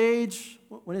old age,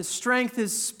 when his strength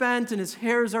is spent and his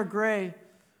hairs are gray,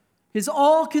 his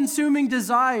all-consuming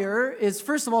desire is,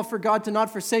 first of all, for God to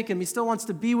not forsake him. He still wants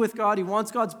to be with God. He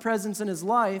wants God's presence in his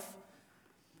life.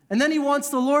 And then he wants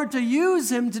the Lord to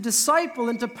use him to disciple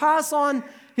and to pass on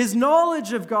his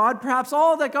knowledge of God, perhaps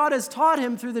all that God has taught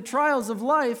him through the trials of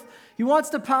life. He wants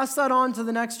to pass that on to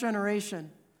the next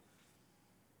generation.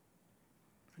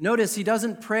 Notice he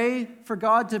doesn't pray for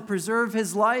God to preserve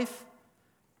his life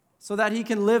so that he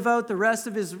can live out the rest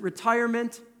of his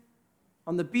retirement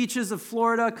on the beaches of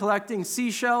Florida collecting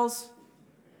seashells,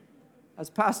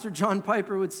 as Pastor John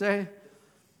Piper would say.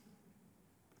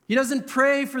 He doesn't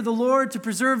pray for the Lord to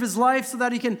preserve his life so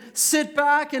that he can sit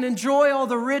back and enjoy all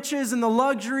the riches and the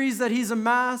luxuries that he's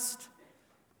amassed.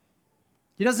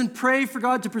 He doesn't pray for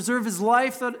God to preserve his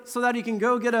life so that he can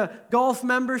go get a golf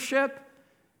membership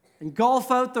and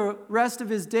golf out the rest of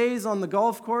his days on the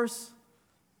golf course.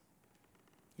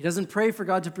 He doesn't pray for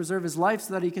God to preserve his life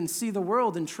so that he can see the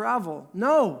world and travel.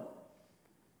 No.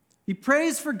 He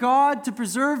prays for God to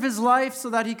preserve his life so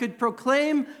that he could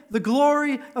proclaim the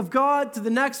glory of God to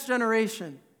the next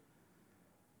generation.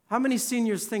 How many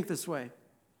seniors think this way?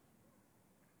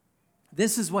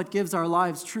 This is what gives our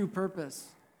lives true purpose.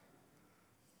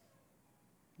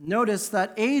 Notice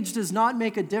that age does not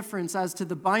make a difference as to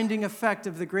the binding effect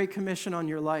of the Great Commission on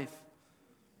your life.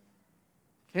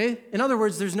 Okay? In other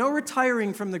words, there's no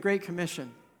retiring from the Great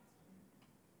Commission.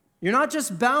 You're not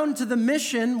just bound to the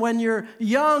mission when you're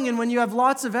young and when you have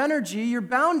lots of energy. You're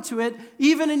bound to it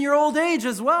even in your old age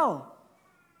as well.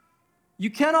 You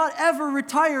cannot ever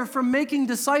retire from making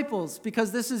disciples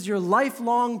because this is your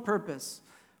lifelong purpose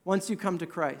once you come to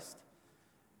Christ.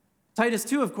 Titus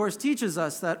 2, of course, teaches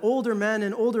us that older men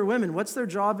and older women, what's their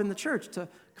job in the church? To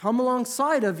come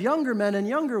alongside of younger men and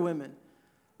younger women.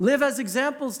 Live as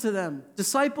examples to them,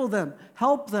 disciple them,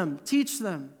 help them, teach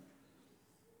them.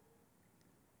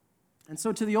 And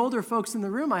so to the older folks in the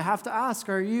room, I have to ask,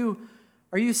 are you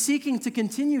seeking to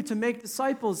continue to make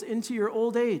disciples into your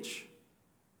old age?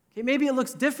 Okay, maybe it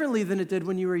looks differently than it did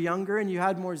when you were younger and you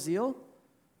had more zeal,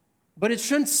 but it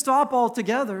shouldn't stop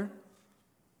altogether.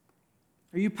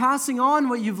 Are you passing on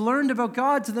what you've learned about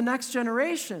God to the next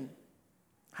generation?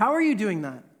 How are you doing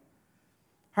that?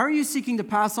 How are you seeking to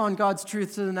pass on God's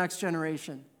truth to the next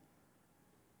generation?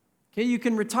 Okay, you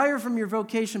can retire from your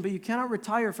vocation, but you cannot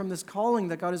retire from this calling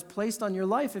that God has placed on your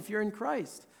life if you're in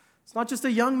Christ. It's not just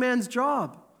a young man's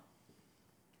job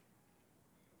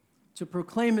to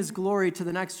proclaim his glory to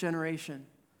the next generation.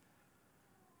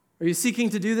 Are you seeking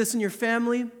to do this in your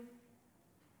family,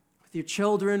 with your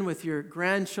children, with your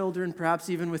grandchildren, perhaps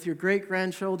even with your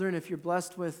great-grandchildren if you're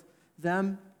blessed with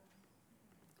them?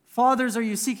 Fathers, are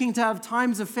you seeking to have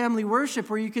times of family worship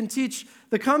where you can teach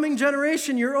the coming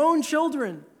generation, your own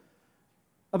children,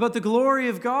 about the glory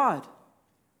of God?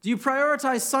 Do you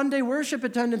prioritize Sunday worship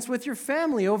attendance with your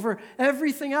family over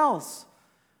everything else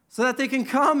so that they can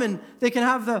come and they can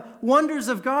have the wonders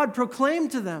of God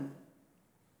proclaimed to them?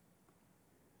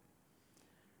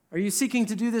 Are you seeking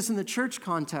to do this in the church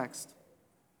context?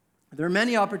 There are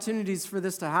many opportunities for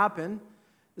this to happen.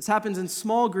 This happens in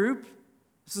small group.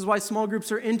 This is why small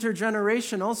groups are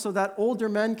intergenerational, so that older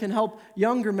men can help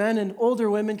younger men and older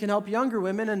women can help younger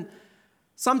women. And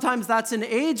sometimes that's in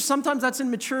age, sometimes that's in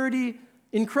maturity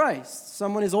in Christ.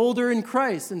 Someone is older in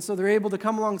Christ, and so they're able to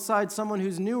come alongside someone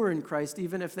who's newer in Christ,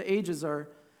 even if the ages are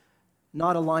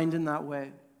not aligned in that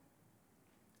way.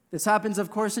 This happens,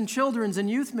 of course, in children's and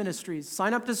youth ministries.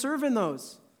 Sign up to serve in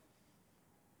those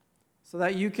so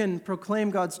that you can proclaim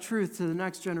God's truth to the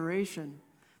next generation.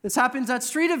 This happens at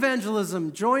street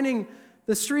evangelism, joining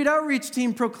the street outreach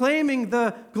team, proclaiming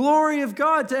the glory of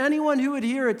God to anyone who would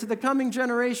hear it, to the coming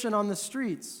generation on the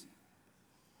streets.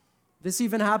 This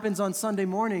even happens on Sunday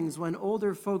mornings when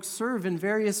older folks serve in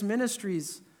various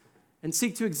ministries and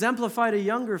seek to exemplify to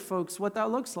younger folks what that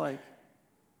looks like,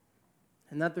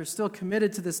 and that they're still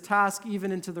committed to this task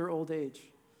even into their old age.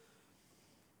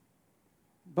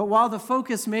 But while the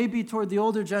focus may be toward the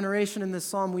older generation in this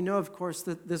psalm, we know, of course,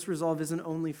 that this resolve isn't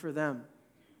only for them.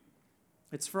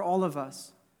 It's for all of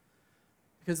us.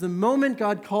 Because the moment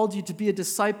God called you to be a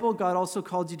disciple, God also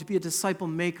called you to be a disciple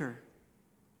maker.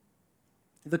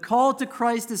 The call to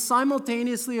Christ is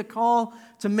simultaneously a call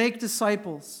to make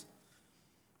disciples.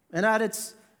 And at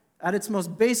its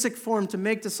most basic form, to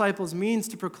make disciples means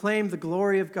to proclaim the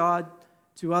glory of God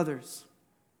to others.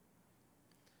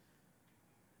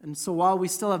 And so while we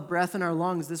still have breath in our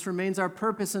lungs, this remains our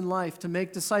purpose in life, to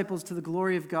make disciples to the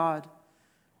glory of God.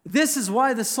 This is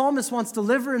why the psalmist wants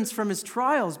deliverance from his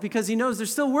trials, because he knows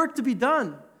there's still work to be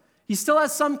done. He still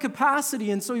has some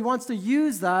capacity, and so he wants to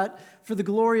use that for the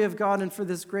glory of God and for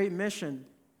this great mission.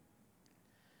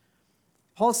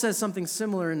 Paul says something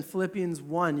similar in Philippians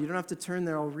 1. You don't have to turn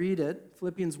there, I'll read it.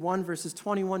 Philippians 1, verses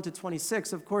 21 to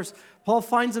 26. Of course, Paul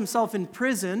finds himself in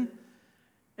prison,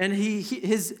 and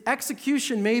his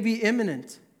execution may be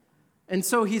imminent. And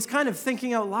so he's kind of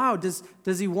thinking out loud,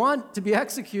 does he want to be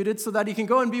executed so that he can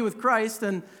go and be with Christ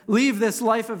and leave this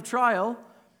life of trial?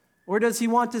 Or does he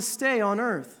want to stay on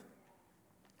earth?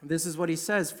 This is what he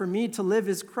says, "For me to live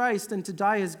is Christ, and to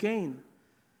die is gain.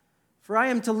 For I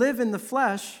am to live in the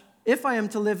flesh. If I am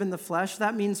to live in the flesh,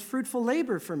 that means fruitful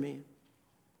labor for me.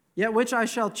 Yet which I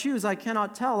shall choose, I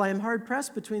cannot tell. I am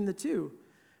hard-pressed between the two.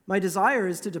 My desire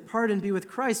is to depart and be with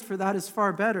Christ, for that is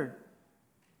far better.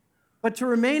 But to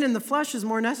remain in the flesh is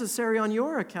more necessary on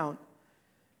your account.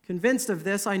 Convinced of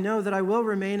this, I know that I will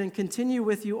remain and continue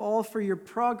with you all for your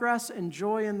progress and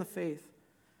joy in the faith,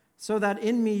 so that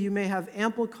in me you may have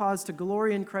ample cause to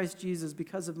glory in Christ Jesus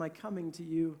because of my coming to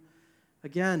you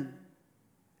again."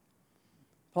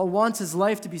 Paul wants his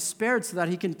life to be spared so that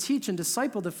he can teach and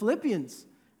disciple the Philippians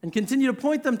and continue to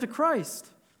point them to Christ.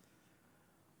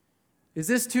 Is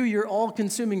this too your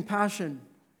all-consuming passion?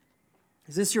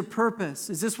 Is this your purpose?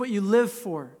 Is this what you live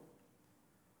for?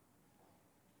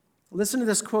 Listen to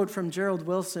this quote from Gerald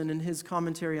Wilson in his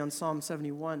commentary on Psalm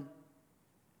 71.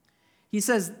 He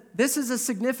says, "This is a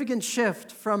significant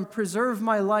shift from preserve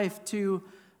my life to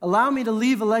allow me to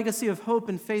leave a legacy of hope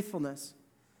and faithfulness.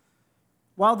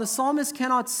 While the psalmist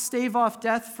cannot stave off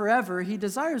death forever, he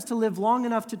desires to live long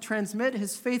enough to transmit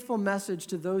his faithful message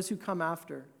to those who come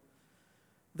after.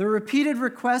 The repeated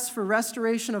requests for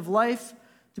restoration of life,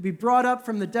 to be brought up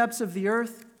from the depths of the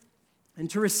earth, and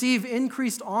to receive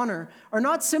increased honor are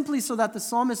not simply so that the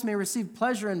psalmist may receive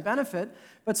pleasure and benefit,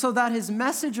 but so that his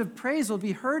message of praise will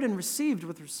be heard and received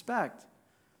with respect.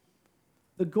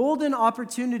 The golden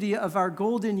opportunity of our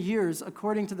golden years,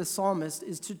 according to the psalmist,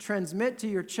 is to transmit to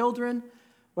your children,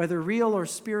 whether real or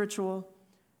spiritual,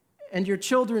 and your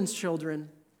children's children,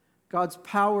 God's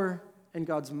power and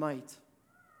God's might."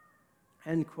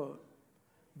 End quote.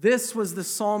 This was the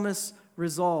psalmist's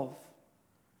resolve.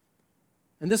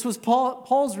 And this was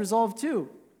Paul's resolve too.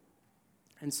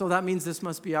 And so that means this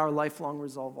must be our lifelong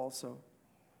resolve also.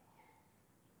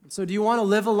 So do you want to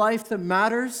live a life that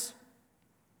matters?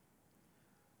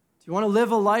 Do you want to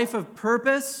live a life of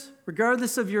purpose,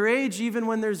 regardless of your age, even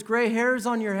when there's gray hairs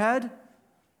on your head?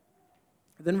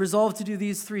 Then resolve to do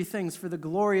these three things for the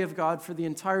glory of God for the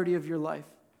entirety of your life,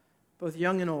 both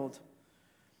young and old.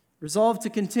 Resolve to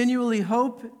continually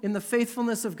hope in the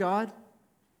faithfulness of God.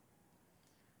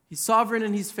 He's sovereign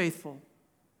and he's faithful.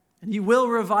 And he will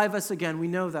revive us again. We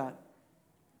know that.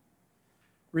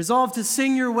 Resolve to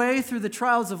sing your way through the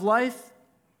trials of life.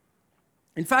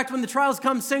 In fact, when the trials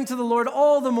come, sing to the Lord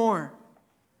all the more.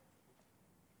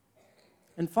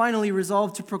 And finally,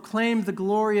 resolve to proclaim the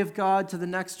glory of God to the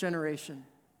next generation.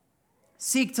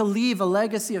 Seek to leave a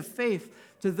legacy of faith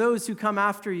to those who come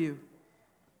after you.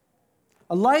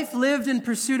 A life lived in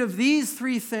pursuit of these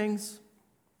three things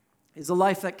is a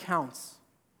life that counts.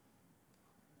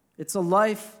 It's a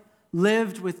life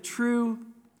lived with true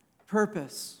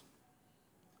purpose.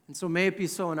 And so may it be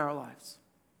so in our lives.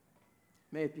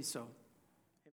 May it be so.